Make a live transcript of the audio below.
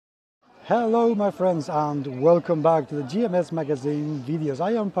Hello my friends and welcome back to the GMS Magazine videos.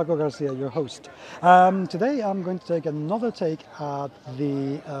 I am Paco Garcia, your host. Today I'm going to take another take at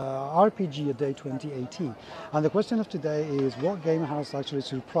the Rpgaday 2018, and the question of today is what game has actually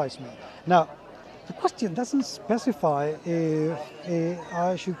surprised me? Now, the question doesn't specify if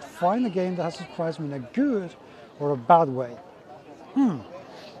I should find a game that has surprised me in a good or a bad way.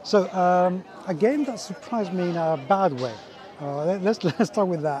 A game that surprised me in a bad way. Let's start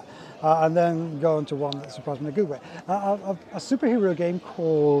with that, and then go on to one that surprised me in a good way. A superhero game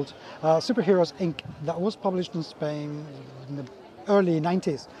called Superheroes Inc. that was published in Spain in the early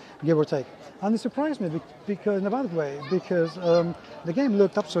 90s, give or take. And it surprised me because in a bad way, because the game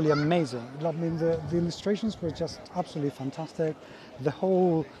looked absolutely amazing. I mean, the illustrations were just absolutely fantastic. The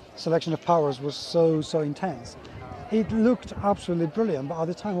whole selection of powers was so intense. It looked absolutely brilliant, but at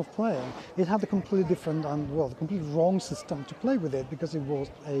the time of playing, it had a completely different and, well, the completely wrong system to play with it because it was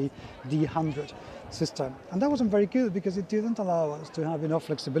a D100 system. And that wasn't very good because it didn't allow us to have enough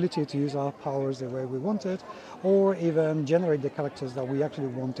flexibility to use our powers the way we wanted, or even generate the characters that we actually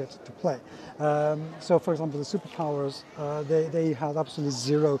wanted to play. So, for example, the superpowers, they had absolutely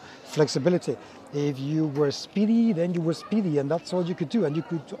zero flexibility. If you were speedy, then you were speedy, and that's all you could do, and you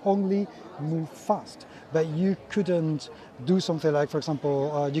could only move fast. But you couldn't do something like, for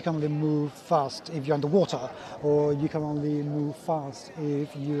example, you can only move fast if you're underwater, or you can only move fast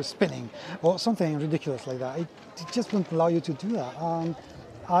if you're spinning, or something ridiculous like that. It just wouldn't allow you to do that. And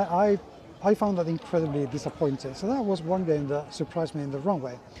I found that incredibly disappointing. So that was one game that surprised me in the wrong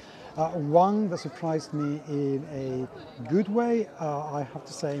way. One that surprised me in a good way, I have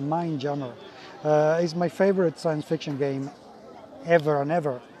to say, Mindjammer. Is my favorite science fiction game ever and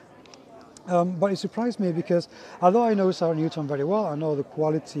ever. But it surprised me because although I know Sarah Newton very well, I know the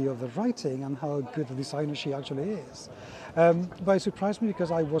quality of the writing and how good a designer she actually is. But it surprised me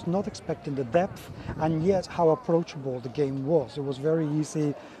because I was not expecting the depth and yet how approachable the game was. It was very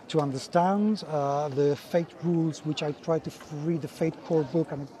easy to understand the Fate rules, which I tried to read the Fate core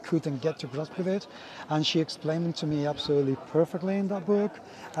book and couldn't get to grasp with it. And she explained them to me absolutely perfectly in that book,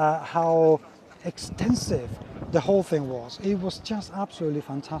 how extensive the whole thing was. It was just absolutely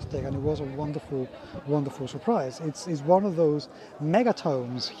fantastic, and it was a wonderful surprise. It's one of those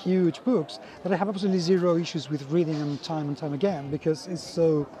megatomes, huge books that I have absolutely zero issues with reading them time and time again because it's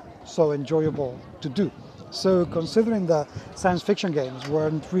so enjoyable to do. So considering that science fiction games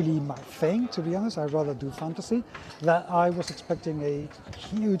weren't really my thing, to be honest, I'd rather do fantasy, that I was expecting a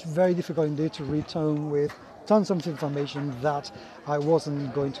huge, very difficult indeed to read tome with tons of information that I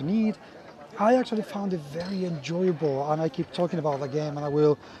wasn't going to need. I actually found it very enjoyable, and I keep talking about the game, and I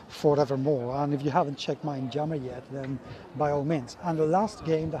will forevermore. And if you haven't checked Mindjammer yet, then by all means. And the last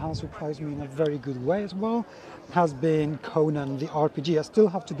game that has surprised me in a very good way as well has been Conan the RPG. I still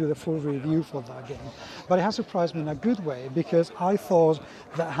have to do the full review for that game, but it has surprised me in a good way because I thought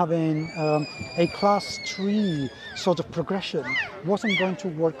that having a class tree sort of progression wasn't going to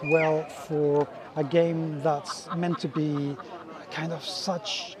work well for a game that's meant to be kind of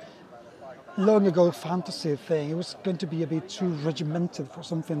such long ago fantasy thing. It was going to be a bit too regimented for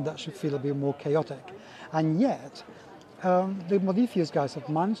something that should feel a bit more chaotic. And yet, the Modifius guys have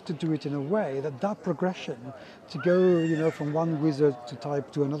managed to do it in a way that that progression to go, from one wizard to type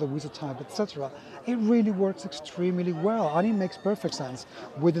to another wizard type, etc., it really works extremely well, and it makes perfect sense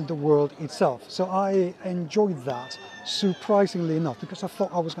within the world itself. So I enjoyed that, surprisingly enough, because I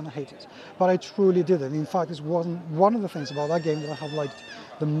thought I was going to hate it, but I truly didn't. In fact, it wasn't one of the things about that game that I have liked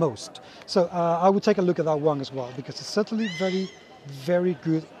the most. So I would take a look at that one as well, because it's certainly very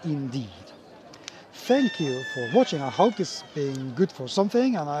good indeed. Thank you for watching. I hope this has been good for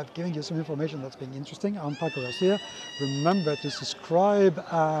something and I've given you some information that's been interesting. I'm Paco Garcia. Remember to subscribe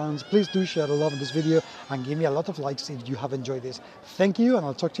and please do share the love of this video and give me a lot of likes if you have enjoyed this. Thank you, and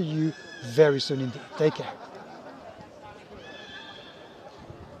I'll talk to you very soon indeed. Take care.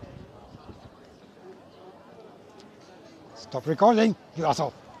 Stop recording, you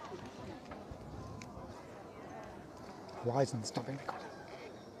asshole. Why isn't it stopping recording?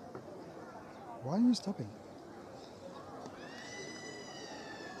 Why are you stopping?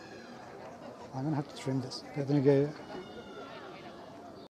 I'm gonna have to trim this. Then you go.